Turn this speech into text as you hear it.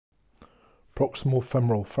Proximal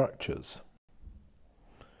femoral fractures.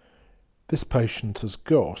 This patient has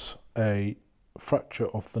got a fracture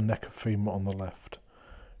of the neck of femur on the left.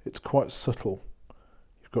 It's quite subtle.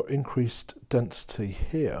 You've got increased density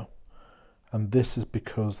here, and this is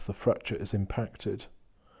because the fracture is impacted.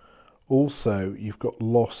 Also, you've got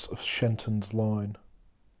loss of Shenton's line,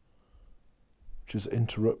 which is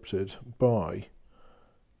interrupted by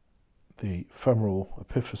the femoral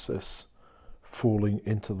epiphysis falling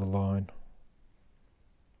into the line,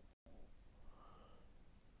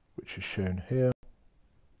 which is shown here.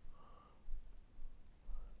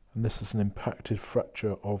 And this is an impacted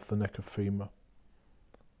fracture of the neck of femur.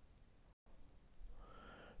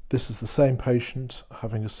 This is the same patient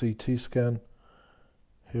having a CT scan.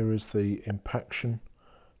 Here is the impaction.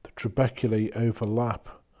 The trabeculae overlap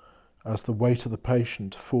as the weight of the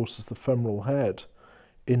patient forces the femoral head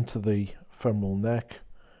into the femoral neck,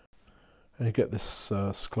 and you get this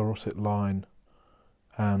sclerotic line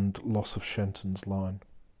and loss of Shenton's line.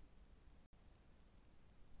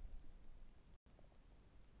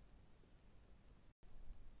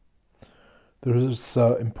 There is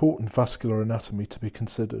important vascular anatomy to be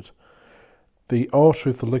considered. The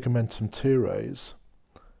artery of the ligamentum teres,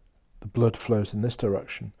 the blood flows in this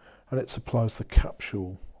direction, and it supplies the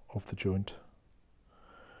capsule of the joint.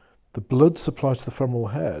 The blood supply to the femoral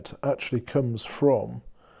head actually comes from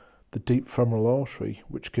the deep femoral artery,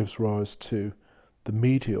 which gives rise to the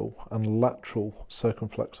medial and lateral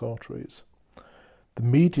circumflex arteries. The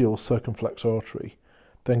medial circumflex artery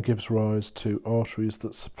then gives rise to arteries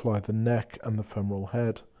that supply the neck and the femoral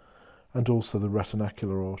head, and also the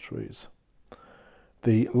retinacular arteries.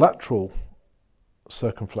 The lateral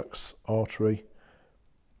circumflex artery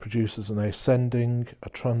produces an ascending, a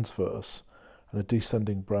transverse, and a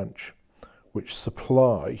descending branch, which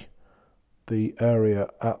supply the area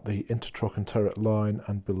at the intertrochanteric line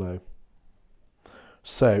and below.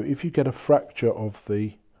 So if you get a fracture of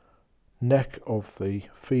the neck of the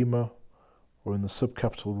femur or in the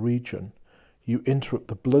subcapital region, you interrupt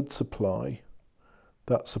the blood supply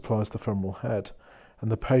that supplies the femoral head,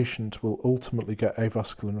 and the patient will ultimately get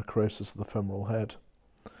avascular necrosis of the femoral head.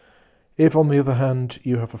 If, on the other hand,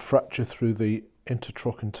 you have a fracture through the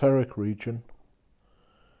intertrochanteric region,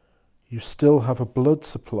 you still have a blood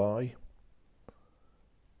supply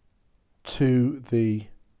to the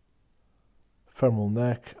femoral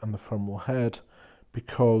neck and the femoral head,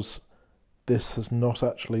 because this has not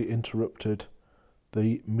actually interrupted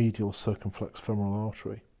the medial circumflex femoral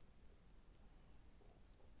artery.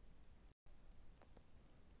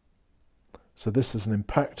 So this is an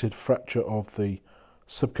impacted fracture of the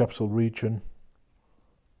subcapital region.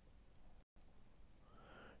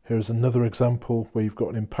 Here is another example where you've got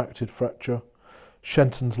an impacted fracture.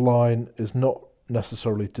 Shenton's line is not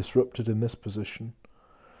necessarily disrupted in this position,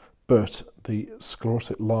 but the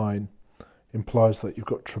sclerotic line implies that you've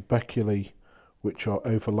got trabeculae which are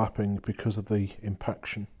overlapping because of the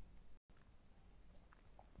impaction.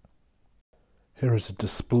 Here is a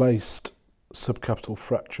displaced subcapital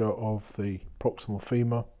fracture of the proximal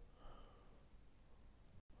femur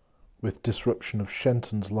with disruption of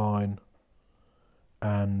Shenton's line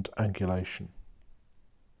and angulation.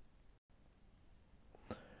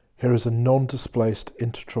 Here is a non-displaced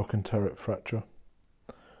intertrochanteric fracture.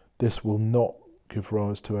 This will not give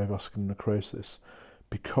rise to avascular necrosis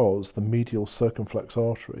because the medial circumflex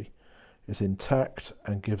artery is intact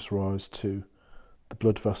and gives rise to the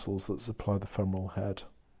blood vessels that supply the femoral head.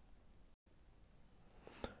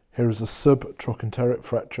 Here is a subtrochanteric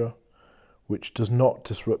fracture which does not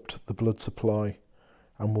disrupt the blood supply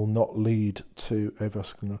and will not lead to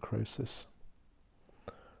avascular necrosis.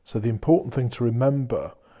 So the important thing to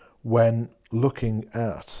remember when looking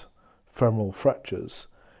at femoral fractures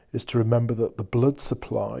is to remember that the blood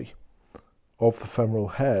supply of the femoral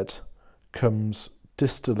head comes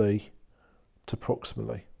distally to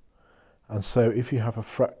proximally. And so if you have a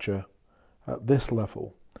fracture at this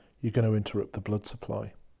level, you're going to interrupt the blood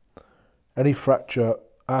supply. Any fracture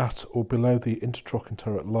at or below the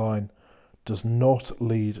intertrochanteric line does not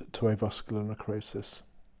lead to avascular necrosis.